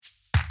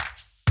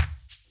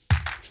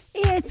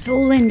It's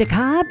Linda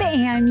Cobb,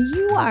 and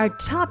you are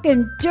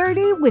talking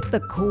dirty with the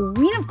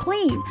Queen of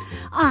Clean.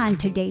 On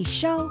today's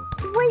show,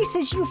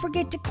 places you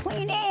forget to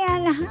clean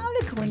and how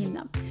to clean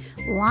them,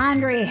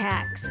 laundry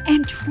hacks,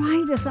 and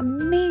try this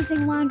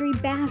amazing laundry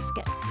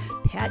basket.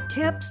 Pet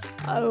tips?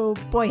 Oh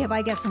boy, have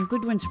I got some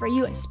good ones for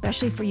you,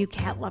 especially for you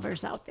cat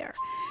lovers out there.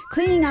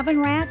 Cleaning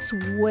oven racks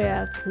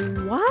with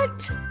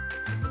what?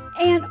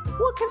 And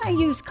what can I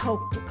use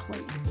Coke to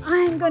clean?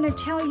 I'm going to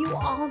tell you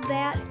all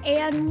that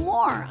and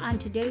more on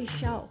today's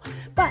show.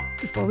 But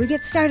before we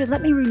get started,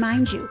 let me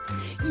remind you,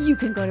 you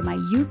can go to my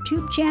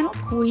YouTube channel,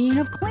 Queen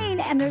of Clean,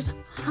 and there's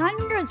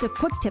hundreds of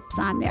quick tips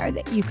on there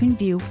that you can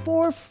view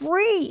for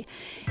free.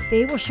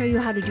 They will show you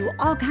how to do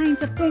all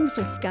kinds of things.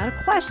 So if you've got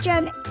a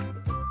question,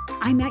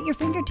 I'm at your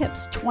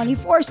fingertips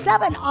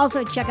 24/7.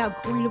 Also, check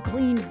out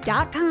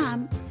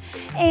queenofclean.com.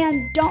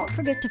 And don't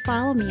forget to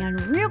follow me on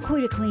Real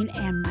Queen of Clean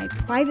and my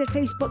private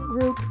Facebook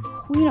group,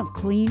 Queen of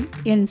Clean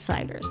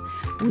Insiders.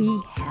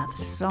 We have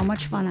so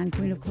much fun on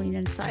Queen of Clean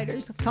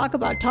Insiders. Talk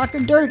about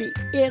talking dirty.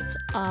 It's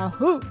a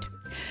hoot.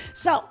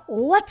 So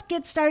let's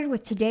get started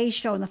with today's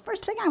show. And the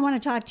first thing I want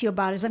to talk to you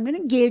about is I'm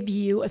going to give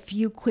you a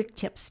few quick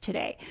tips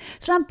today,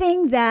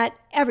 something that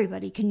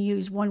everybody can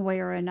use one way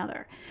or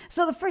another.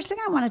 So the first thing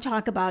I want to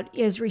talk about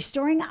is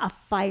restoring a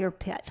fire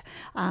pit.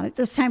 At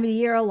this time of the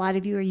year, a lot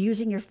of you are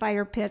using your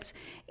fire pits,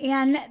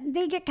 and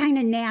they get kind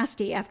of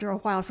nasty after a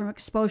while from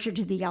exposure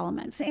to the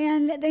elements,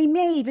 and they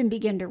may even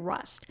begin to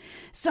rust.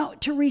 So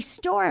to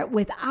restore it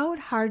without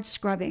hard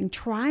scrubbing,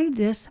 try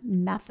this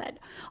method.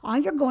 All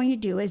you're going to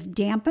do is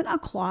dampen a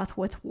cloth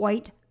with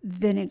white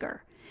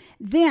vinegar.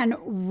 Then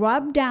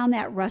rub down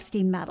that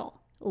rusty metal.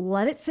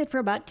 Let it sit for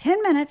about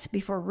 10 minutes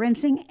before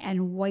rinsing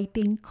and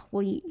wiping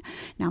clean.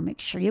 Now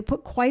make sure you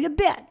put quite a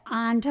bit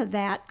onto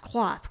that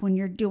cloth when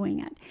you're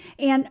doing it.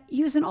 And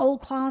use an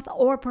old cloth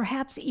or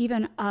perhaps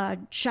even a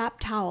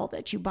shop towel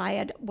that you buy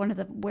at one of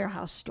the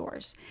warehouse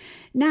stores.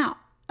 Now,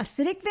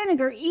 acidic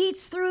vinegar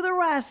eats through the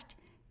rust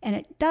and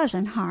it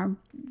doesn't harm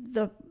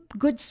the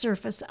good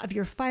surface of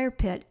your fire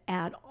pit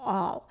at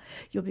all.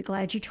 You'll be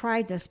glad you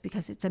tried this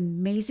because it's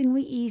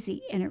amazingly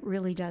easy and it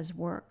really does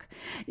work.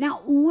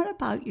 Now, what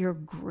about your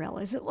grill?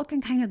 Is it looking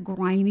kind of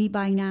grimy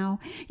by now?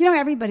 You know,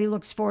 everybody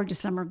looks forward to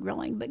summer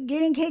grilling, but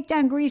getting caked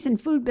on grease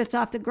and food bits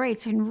off the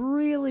grates can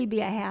really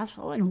be a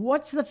hassle. And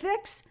what's the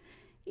fix?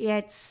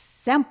 It's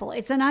simple.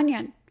 It's an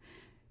onion.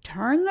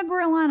 Turn the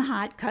grill on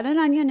hot, cut an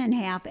onion in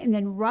half, and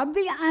then rub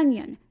the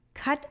onion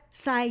cut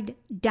side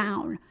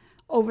down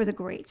over the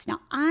grates. Now,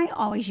 I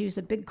always use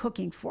a big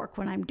cooking fork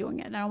when I'm doing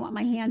it. I don't want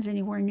my hands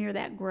anywhere near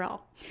that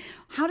grill.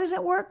 How does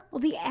it work? Well,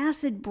 the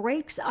acid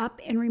breaks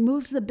up and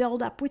removes the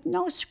buildup with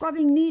no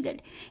scrubbing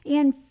needed.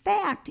 In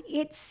fact,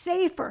 it's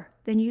safer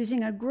than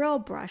using a grill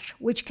brush,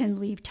 which can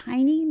leave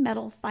tiny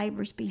metal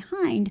fibers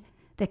behind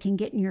that can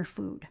get in your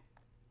food.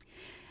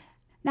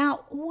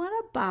 Now, what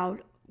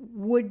about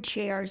wood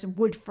chairs and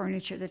wood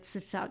furniture that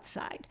sits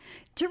outside?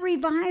 To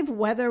revive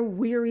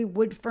weather-weary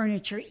wood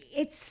furniture,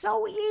 it's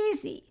so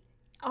easy.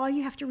 All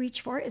you have to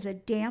reach for is a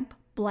damp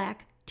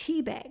black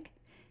tea bag,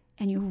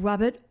 and you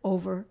rub it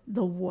over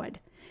the wood.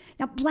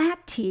 Now,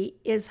 black tea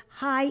is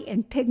high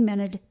in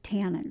pigmented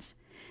tannins,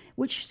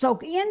 which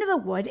soak into the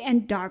wood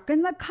and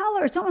darken the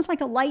color. It's almost like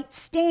a light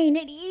stain.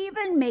 It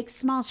even makes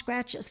small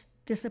scratches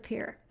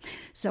disappear.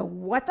 So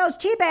wet those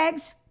tea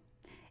bags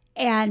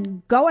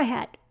and go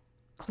ahead.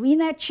 Clean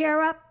that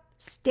chair up,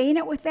 stain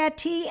it with that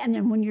tea, and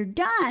then when you're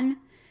done,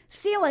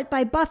 seal it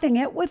by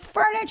buffing it with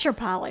furniture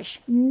polish.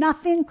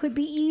 Nothing could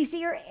be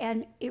easier,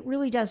 and it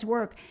really does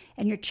work,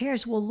 and your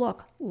chairs will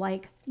look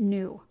like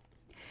new.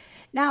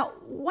 Now,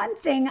 one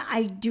thing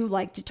I do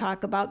like to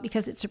talk about,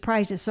 because it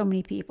surprises so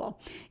many people,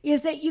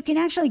 is that you can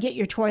actually get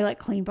your toilet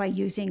cleaned by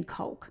using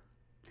Coke.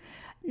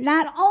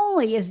 Not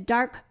only is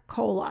dark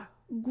cola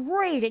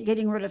great at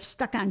getting rid of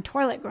stuck-on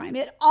toilet grime,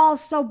 it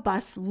also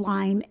busts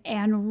lime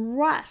and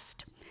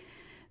rust.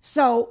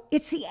 So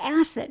it's the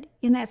acid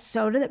in that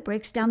soda that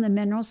breaks down the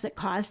minerals that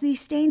cause these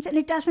stains, and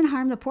it doesn't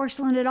harm the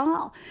porcelain at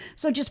all.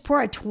 So just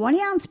pour a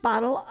 20-ounce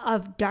bottle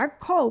of dark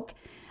Coke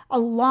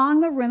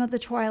along the rim of the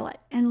toilet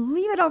and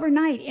leave it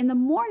overnight. In the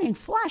morning,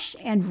 flush,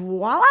 and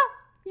voila,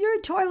 your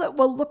toilet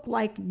will look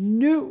like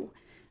new.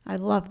 I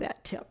love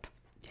that tip.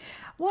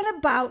 What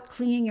about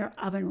cleaning your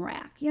oven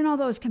rack? You know,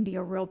 those can be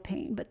a real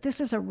pain, but this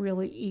is a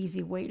really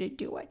easy way to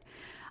do it.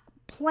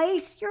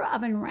 Place your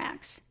oven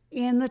racks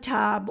in the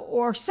tub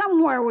or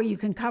somewhere where you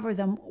can cover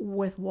them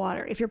with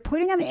water. If you're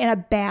putting them in a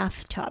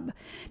bathtub,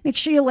 make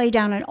sure you lay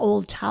down an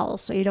old towel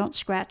so you don't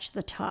scratch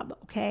the tub,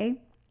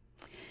 okay?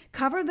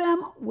 Cover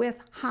them with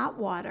hot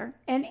water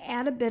and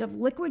add a bit of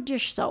liquid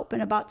dish soap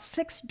and about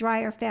 6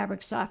 dryer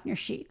fabric softener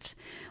sheets.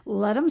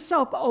 Let them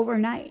soak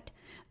overnight.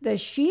 The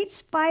sheet's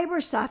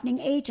fiber softening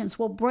agents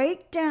will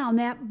break down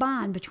that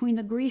bond between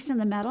the grease and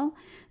the metal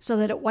so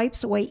that it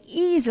wipes away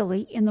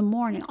easily in the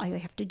morning. All you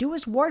have to do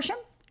is wash them,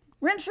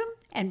 rinse them,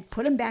 and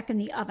put them back in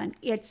the oven.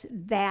 It's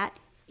that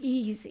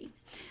easy.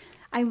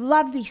 I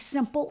love these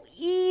simple,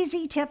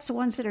 easy tips,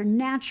 ones that are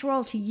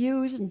natural to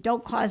use and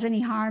don't cause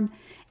any harm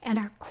and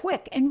are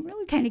quick and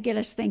really kind of get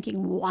us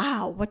thinking,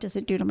 wow, what does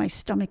it do to my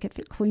stomach if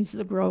it cleans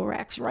the grow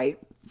racks, right?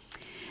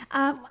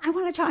 I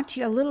want to talk to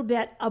you a little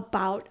bit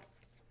about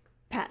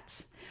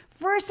pets.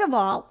 First of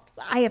all,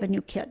 I have a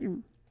new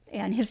kitten,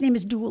 and his name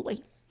is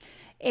Dooley.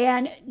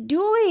 And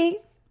Dooley,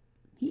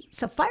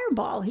 he's a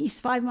fireball.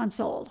 He's 5 months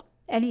old,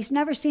 and he's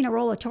never seen a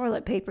roll of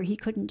toilet paper he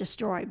couldn't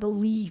destroy,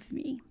 believe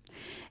me.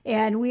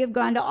 And we have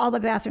gone to all the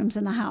bathrooms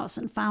in the house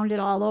and found it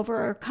all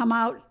over, or come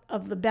out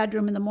of the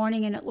bedroom in the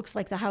morning and it looks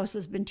like the house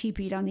has been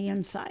teepeed on the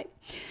inside.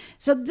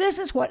 So this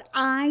is what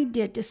I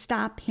did to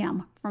stop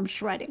him from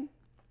shredding.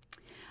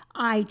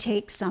 I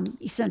take some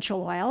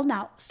essential oil.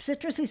 Now,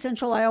 citrus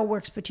essential oil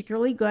works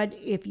particularly good.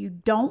 If you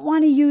don't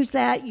want to use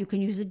that, you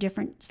can use a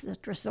different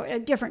citrus or a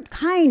different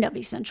kind of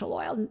essential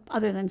oil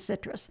other than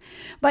citrus.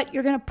 But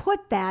you're going to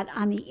put that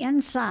on the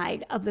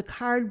inside of the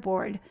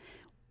cardboard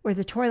where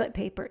the toilet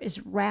paper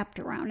is wrapped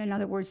around. In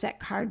other words, that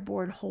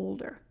cardboard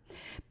holder.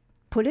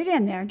 Put it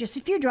in there. Just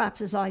a few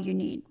drops is all you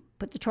need.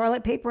 Put the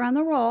toilet paper on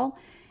the roll.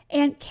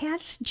 And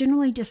cats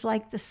generally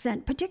dislike the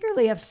scent,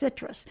 particularly of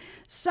citrus.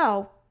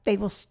 So they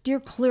will steer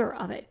clear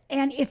of it.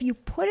 And if you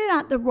put it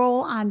on the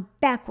roll on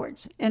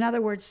backwards, in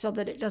other words, so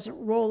that it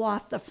doesn't roll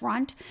off the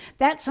front,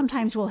 that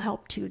sometimes will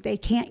help too. They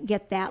can't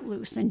get that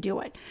loose and do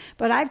it.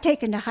 But I've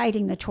taken to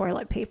hiding the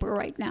toilet paper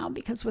right now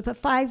because with a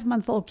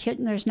 5-month-old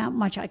kitten, there's not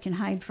much I can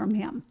hide from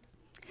him.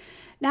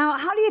 Now,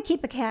 how do you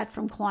keep a cat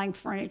from clawing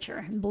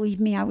furniture? And believe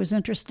me, I was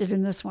interested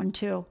in this one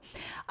too.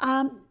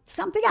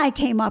 Something I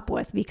came up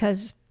with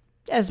because,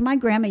 as my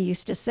grandma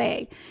used to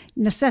say,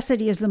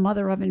 necessity is the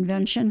mother of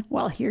invention.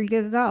 Well, here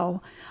you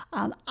go.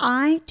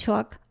 I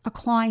took a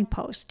clawing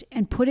post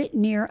and put it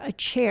near a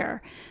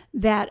chair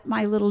that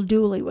my little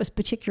Dooley was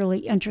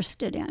particularly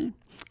interested in.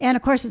 And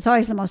of course, it's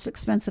always the most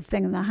expensive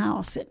thing in the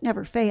house. It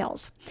never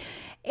fails.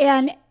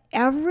 And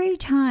every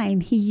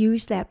time he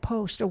used that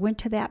post or went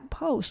to that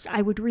post,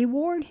 I would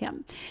reward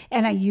him.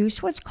 And I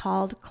used what's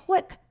called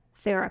click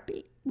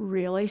therapy.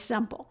 Really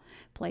simple.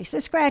 Place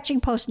a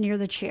scratching post near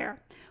the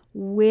chair.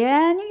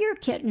 When your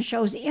kitten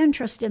shows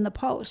interest in the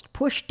post,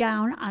 push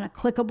down on a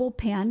clickable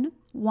pin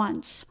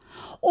once,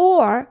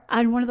 or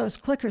on one of those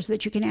clickers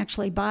that you can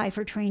actually buy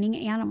for training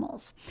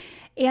animals.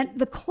 And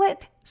the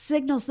click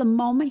signals the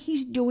moment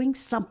he's doing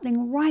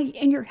something right,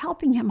 and you're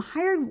helping him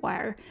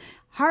hardwire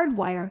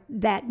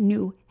that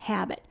new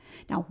habit.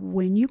 Now,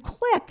 when you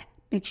click,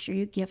 make sure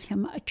you give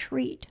him a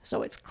treat.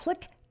 So it's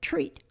click,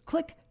 treat,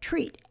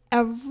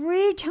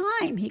 every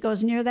time he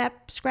goes near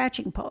that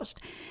scratching post.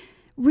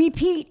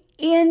 Repeat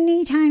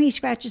anytime he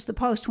scratches the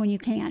post when you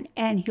can,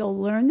 and he'll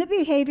learn the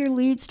behavior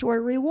leads to a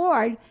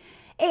reward,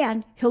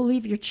 and he'll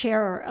leave your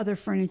chair or other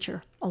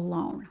furniture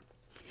alone.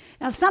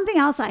 Now, something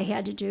else I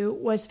had to do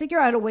was figure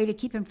out a way to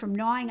keep him from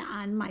gnawing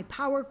on my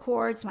power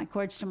cords, my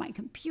cords to my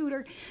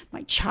computer,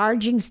 my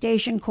charging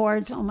station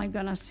cords. Oh my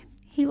goodness,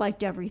 he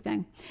liked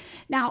everything.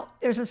 Now,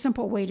 there's a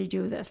simple way to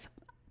do this.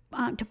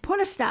 To put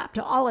a stop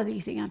to all of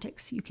these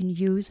antics, you can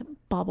use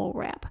bubble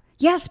wrap.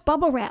 Yes,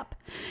 bubble wrap.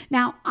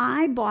 Now,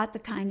 I bought the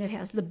kind that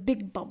has the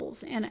big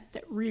bubbles in it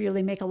that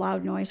really make a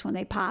loud noise when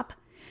they pop.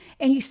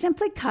 And you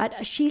simply cut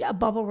a sheet of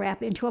bubble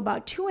wrap into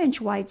about 2-inch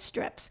wide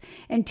strips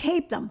and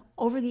tape them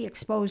over the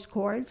exposed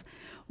cords.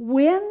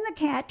 When the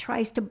cat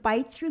tries to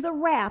bite through the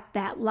wrap,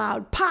 that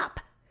loud pop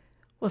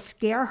will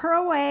scare her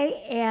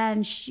away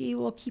and she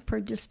will keep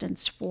her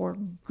distance for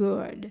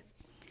good.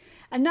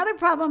 Another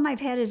problem I've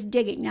had is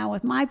digging. Now,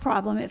 with my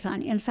problem, it's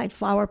on inside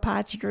flower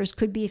pots. Yours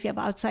could be, if you have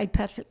outside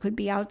pets, it could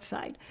be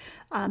outside.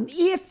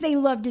 If they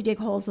love to dig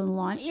holes in the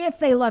lawn, if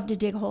they love to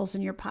dig holes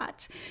in your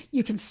pots,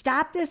 you can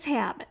stop this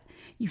habit.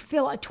 You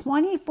fill a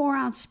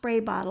 24-ounce spray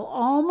bottle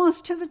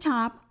almost to the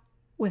top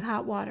with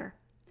hot water.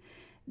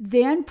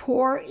 Then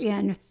pour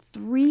in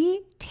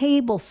 3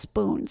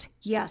 tablespoons,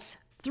 yes,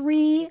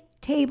 3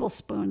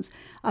 tablespoons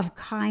of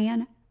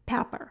cayenne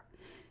pepper.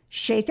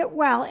 Shake it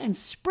well and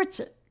spritz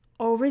it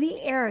over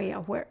the area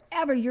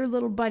wherever your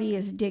little buddy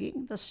is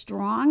digging. The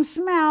strong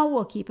smell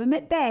will keep him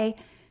at bay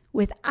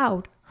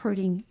without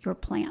hurting your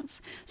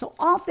plants. So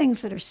all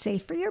things that are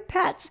safe for your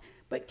pets,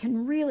 but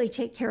can really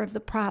take care of the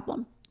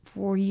problem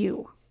for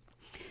you.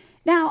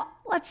 Now,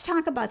 let's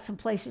talk about some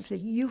places that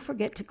you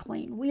forget to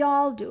clean. We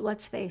all do,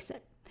 let's face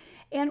it.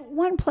 And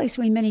one place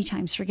we many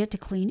times forget to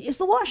clean is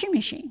the washing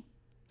machine.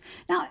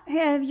 Now,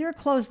 have your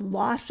clothes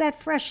lost that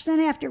fresh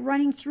scent after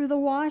running through the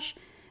wash?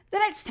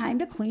 Then it's time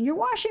to clean your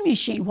washing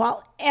machine.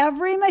 While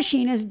every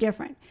machine is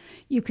different,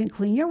 you can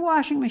clean your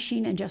washing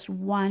machine in just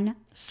one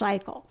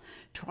cycle.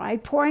 Try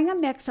pouring a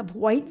mix of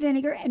white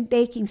vinegar and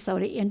baking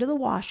soda into the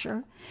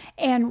washer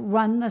and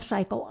run the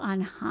cycle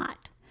on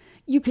hot.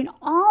 You can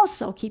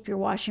also keep your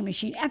washing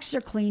machine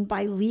extra clean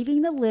by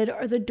leaving the lid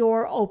or the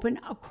door open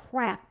a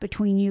crack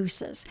between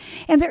uses.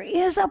 And there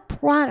is a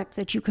product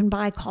that you can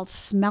buy called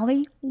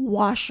Smelly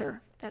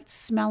Washer. That's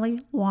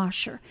Smelly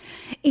Washer.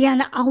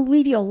 And I'll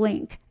leave you a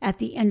link at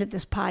the end of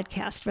this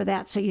podcast for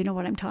that so you know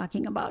what I'm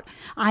talking about.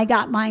 I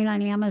got mine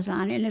on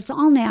Amazon, and it's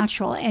all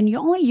natural, and you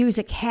only use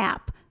a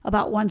cap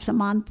about once a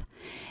month.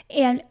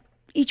 And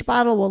each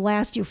bottle will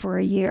last you for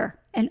a year.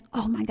 And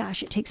oh my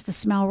gosh, it takes the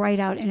smell right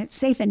out, and it's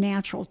safe and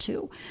natural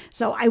too.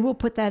 So I will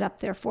put that up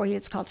there for you.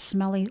 It's called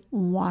Smelly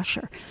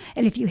Washer.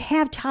 And if you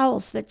have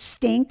towels that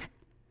stink,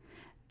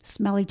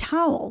 Smelly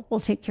Towel will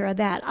take care of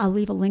that. I'll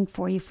leave a link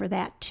for you for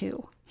that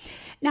too.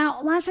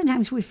 Now, lots of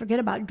times we forget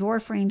about door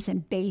frames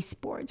and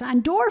baseboards. On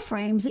door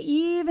frames,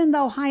 even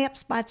though high up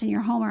spots in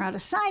your home are out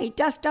of sight,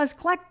 dust does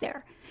collect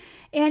there.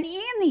 And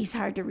in these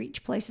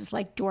hard-to-reach places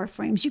like door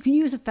frames, you can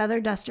use a feather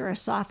duster or a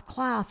soft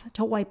cloth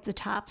to wipe the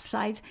top,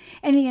 sides,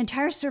 and the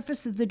entire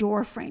surface of the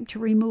door frame to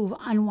remove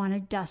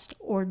unwanted dust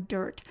or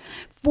dirt.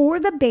 For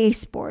the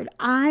baseboard,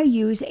 I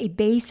use a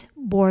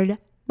baseboard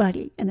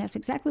buddy, and that's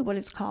exactly what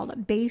it's called, a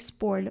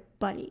baseboard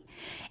buddy.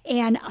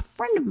 And a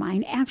friend of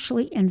mine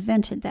actually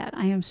invented that.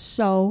 I am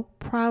so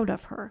proud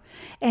of her.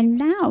 And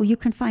now you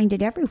can find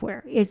it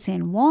everywhere. It's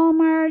in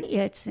Walmart,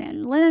 it's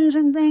in Linens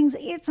and Things,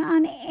 it's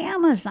on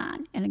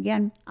Amazon. And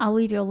again, I'll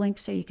leave you a link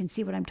so you can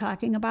see what I'm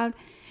talking about.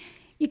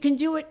 You can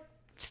do it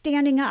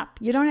standing up.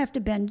 You don't have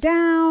to bend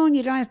down,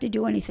 you don't have to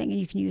do anything,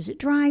 and you can use it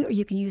dry or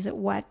you can use it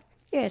wet.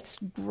 It's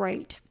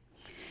great.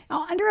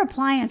 Now, under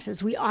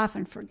appliances, we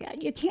often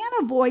forget. You can't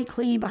avoid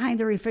cleaning behind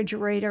the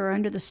refrigerator or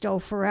under the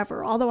stove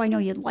forever, although I know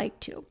you'd like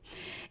to.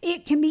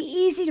 It can be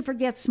easy to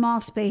forget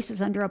small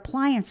spaces under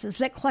appliances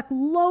that collect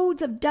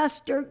loads of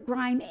dust, dirt,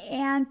 grime,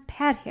 and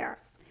pet hair.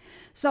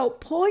 So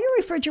pull your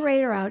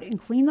refrigerator out and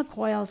clean the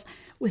coils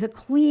with a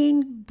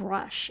clean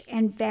brush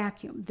and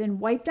vacuum. Then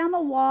wipe down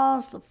the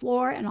walls, the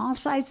floor, and all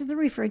sides of the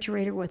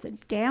refrigerator with a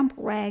damp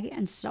rag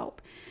and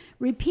soap.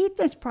 Repeat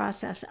this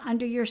process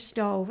under your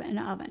stove and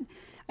oven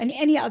and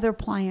any other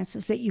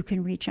appliances that you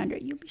can reach under.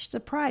 You'll be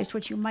surprised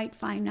what you might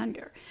find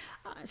under.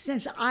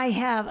 Since I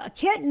have a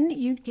kitten,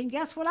 you can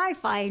guess what I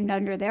find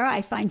under there.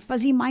 I find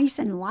fuzzy mice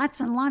and lots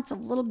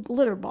of little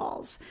glitter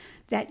balls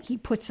that he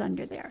puts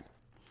under there.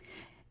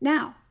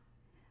 Now,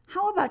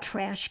 how about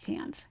trash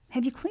cans?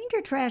 Have you cleaned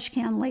your trash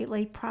can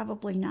lately?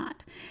 Probably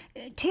not.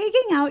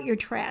 Taking out your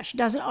trash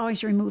doesn't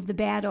always remove the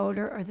bad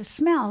odor or the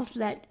smells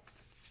that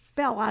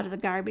fell out of the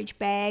garbage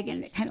bag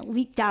and it kind of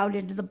leaked out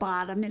into the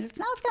bottom, and it's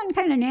gotten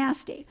kind of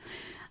nasty.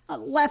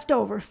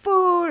 Leftover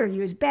food or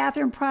used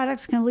bathroom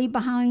products can leave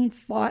behind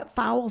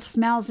foul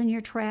smells in your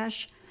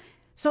trash.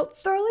 So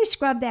thoroughly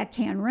scrub that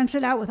can, rinse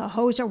it out with a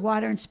hose or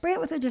water, and spray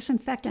it with a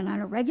disinfectant on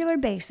a regular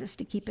basis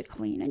to keep it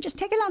clean. And just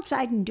take it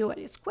outside and do it.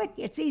 It's quick,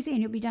 it's easy,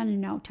 and you'll be done in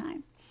no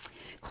time.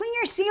 Clean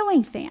your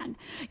ceiling fan.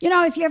 You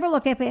know, if you ever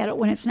look up at it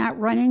when it's not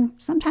running,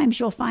 sometimes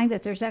you'll find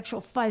that there's actual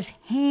fuzz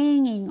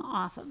hanging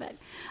off of it.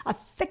 A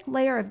thick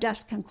layer of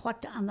dust can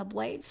collect on the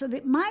blade. So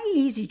my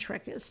easy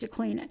trick is to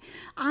clean it.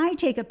 I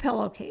take a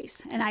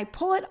pillowcase and I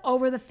pull it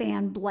over the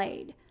fan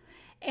blade.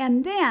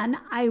 And then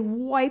I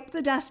wipe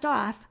the dust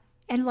off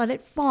and let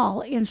it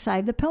fall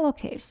inside the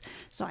pillowcase.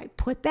 So I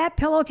put that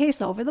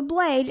pillowcase over the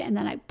blade and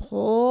then I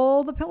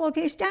pull the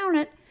pillowcase down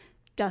it.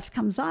 Dust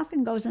comes off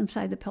and goes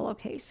inside the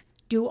pillowcase.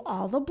 Do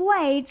all the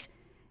blades,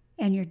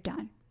 and you're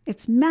done.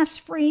 It's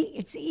mess-free.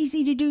 It's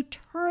easy to do.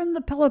 Turn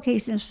the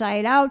pillowcase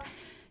inside out,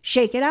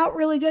 shake it out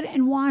really good,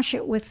 and wash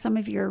it with some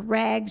of your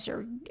rags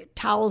or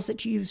towels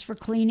that you use for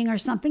cleaning or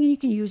something, and you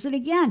can use it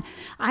again.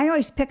 I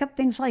always pick up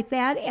things like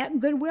that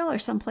at Goodwill or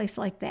someplace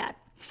like that.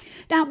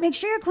 Now, make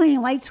sure you're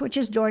cleaning light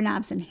switches,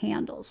 doorknobs, and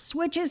handles.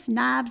 Switches,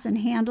 knobs, and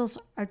handles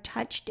are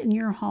touched in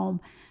your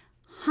home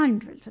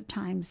hundreds of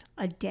times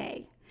a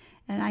day.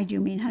 And I do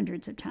mean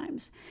hundreds of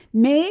times.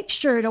 Make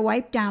sure to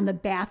wipe down the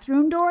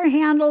bathroom door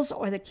handles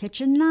or the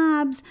kitchen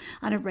knobs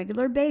on a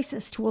regular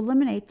basis to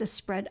eliminate the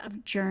spread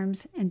of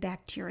germs and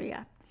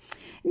bacteria.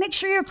 Make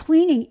sure you're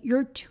cleaning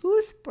your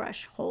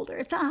toothbrush holder.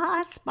 It's a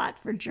hot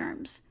spot for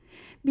germs.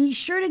 Be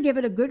sure to give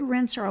it a good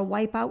rinse or a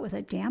wipe out with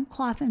a damp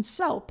cloth and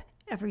soap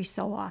every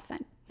so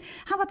often.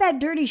 How about that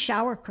dirty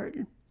shower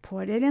curtain?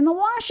 Put it in the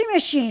washing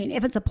machine.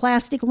 If it's a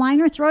plastic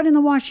liner, throw it in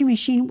the washing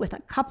machine with a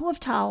couple of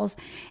towels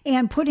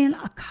and put in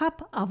a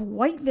cup of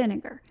white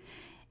vinegar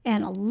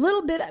and a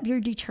little bit of your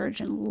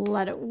detergent.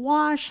 Let it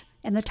wash.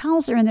 And the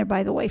towels are in there,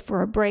 by the way,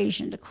 for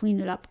abrasion to clean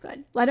it up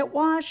good. Let it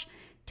wash,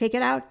 take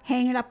it out,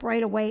 hang it up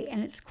right away,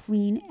 and it's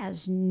clean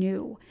as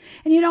new.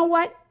 And you know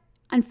what?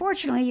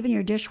 Unfortunately, even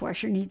your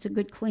dishwasher needs a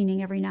good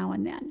cleaning every now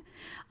and then.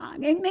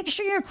 And make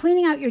sure you're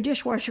cleaning out your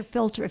dishwasher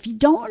filter. If you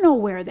don't know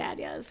where that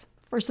is,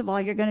 first of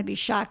all, you're going to be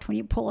shocked when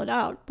you pull it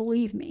out,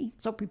 believe me,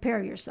 so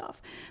prepare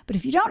yourself. But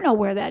if you don't know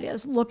where that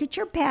is, look at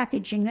your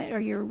packaging or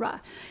your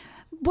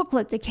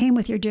booklet that came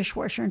with your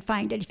dishwasher and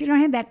find it. If you don't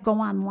have that, go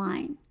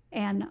online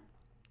and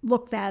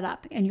look that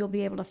up, and you'll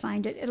be able to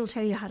find it. It'll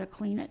tell you how to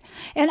clean it.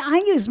 And I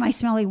use my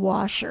smelly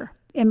washer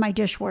in my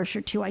dishwasher,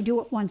 too. I do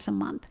it once a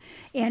month,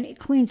 and it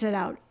cleans it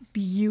out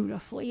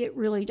beautifully. It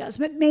really does.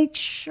 But make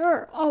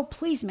sure,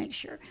 please make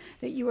sure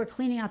that you are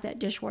cleaning out that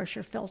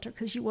dishwasher filter,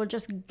 because you will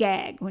just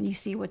gag when you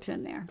see what's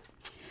in there.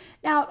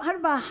 Now,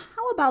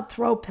 how about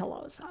throw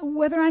pillows?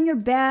 Whether on your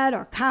bed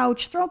or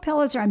couch, throw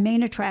pillows are a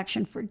main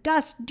attraction for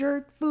dust,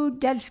 dirt, food,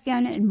 dead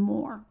skin, and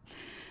more.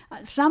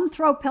 Some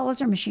throw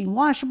pillows are machine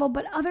washable,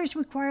 but others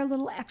require a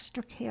little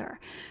extra care.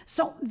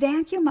 So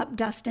vacuum up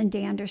dust and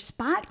dander,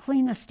 spot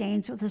clean the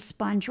stains with a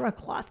sponge or a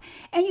cloth,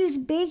 and use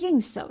baking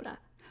soda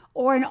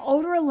or an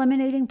odor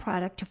eliminating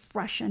product to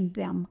freshen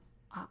them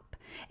up.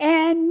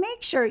 And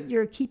make sure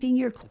you're keeping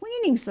your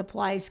cleaning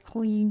supplies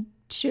clean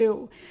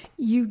too.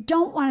 You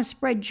don't want to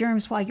spread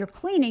germs while you're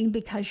cleaning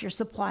because your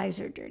supplies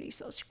are dirty.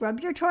 So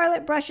scrub your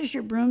toilet brushes,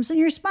 your brooms, and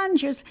your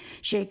sponges,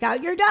 shake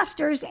out your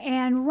dusters,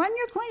 and run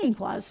your cleaning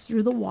cloths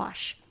through the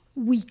wash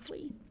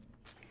weekly.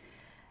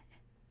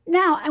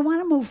 Now, I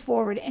want to move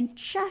forward and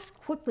just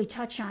quickly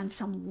touch on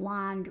some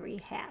laundry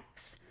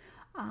hacks.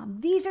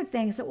 These are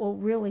things that will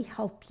really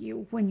help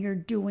you when you're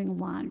doing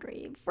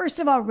laundry. First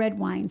of all, red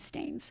wine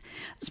stains.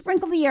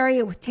 Sprinkle the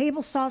area with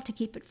table salt to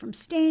keep it from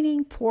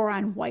staining. Pour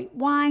on white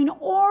wine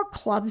or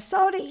club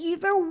soda.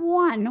 Either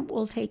one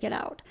will take it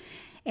out.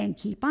 And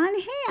keep on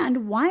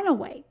hand Wine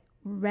Away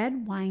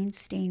red wine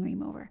stain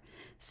remover.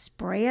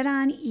 Spray it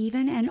on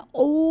even an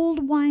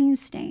old wine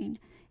stain,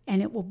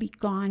 and it will be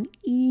gone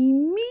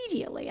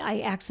immediately.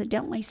 I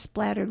accidentally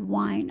splattered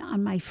wine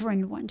on my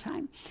friend one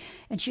time,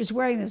 and she was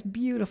wearing this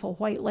beautiful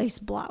white lace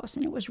blouse,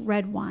 and it was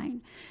red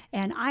wine.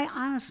 And I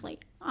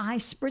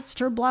spritzed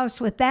her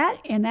blouse with that,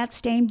 and that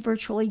stain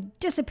virtually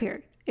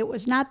disappeared. It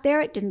was not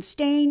there. It didn't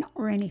stain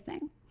or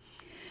anything.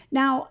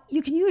 Now,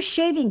 you can use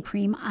shaving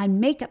cream on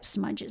makeup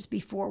smudges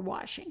before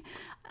washing.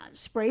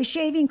 Spray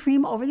shaving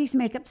cream over these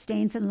makeup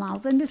stains and allow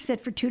them to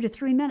sit for 2 to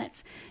 3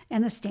 minutes,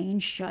 and the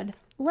stains should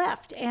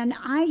lift. And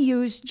I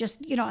use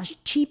just, a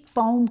cheap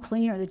foam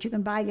cleaner that you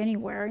can buy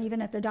anywhere,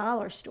 even at the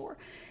dollar store,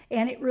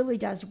 and it really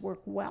does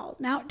work well.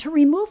 Now, to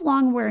remove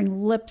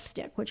long-wearing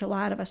lipstick, which a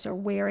lot of us are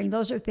wearing,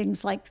 those are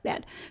things like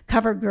that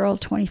CoverGirl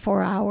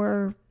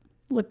 24-hour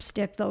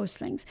lipstick, those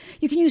things.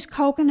 You can use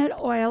coconut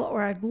oil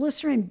or a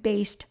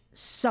glycerin-based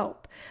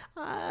soap.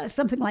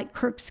 Something like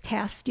Kirk's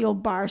cast steel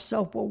bar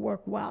soap will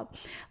work well.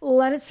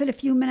 Let it sit a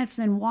few minutes,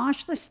 then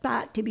wash the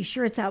spot to be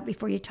sure it's out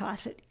before you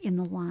toss it in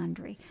the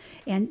laundry.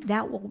 And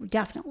that will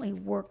definitely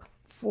work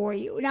for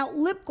you. Now,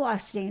 lip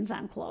gloss stains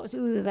on clothes.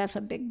 Ooh, that's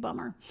a big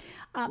bummer.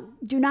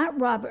 Do not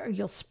rub or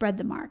you'll spread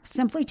the mark.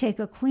 Simply take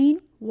a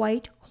clean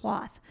white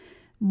cloth,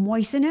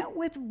 moisten it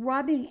with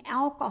rubbing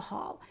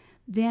alcohol,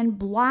 then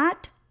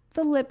blot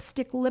the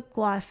lipstick lip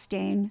gloss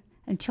stain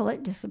until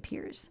it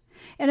disappears.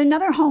 And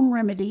another home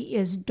remedy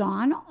is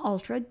Dawn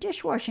Ultra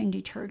dishwashing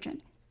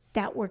detergent.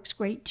 That works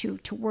great too,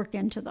 to work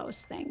into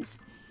those things.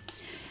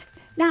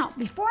 Now,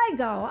 before I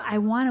go, I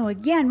want to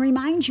again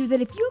remind you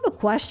that if you have a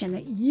question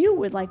that you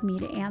would like me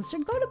to answer,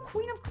 go to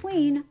Queen of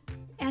Clean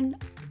and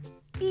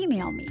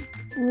email me,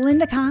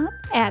 Linda Cobb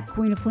at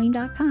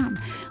queenofclean.com,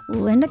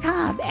 Linda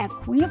Cobb at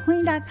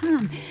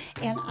queenofclean.com,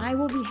 and I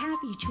will be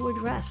happy to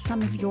address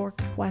some of your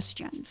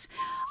questions.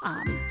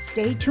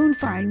 Stay tuned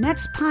for our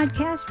next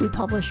podcast. We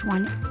publish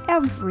one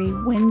every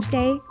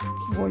Wednesday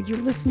for your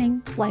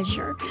listening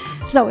pleasure.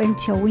 So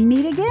until we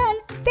meet again,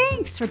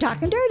 thanks for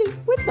talking dirty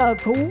with the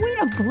Queen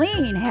of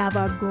Clean. Have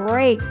a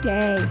great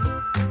day.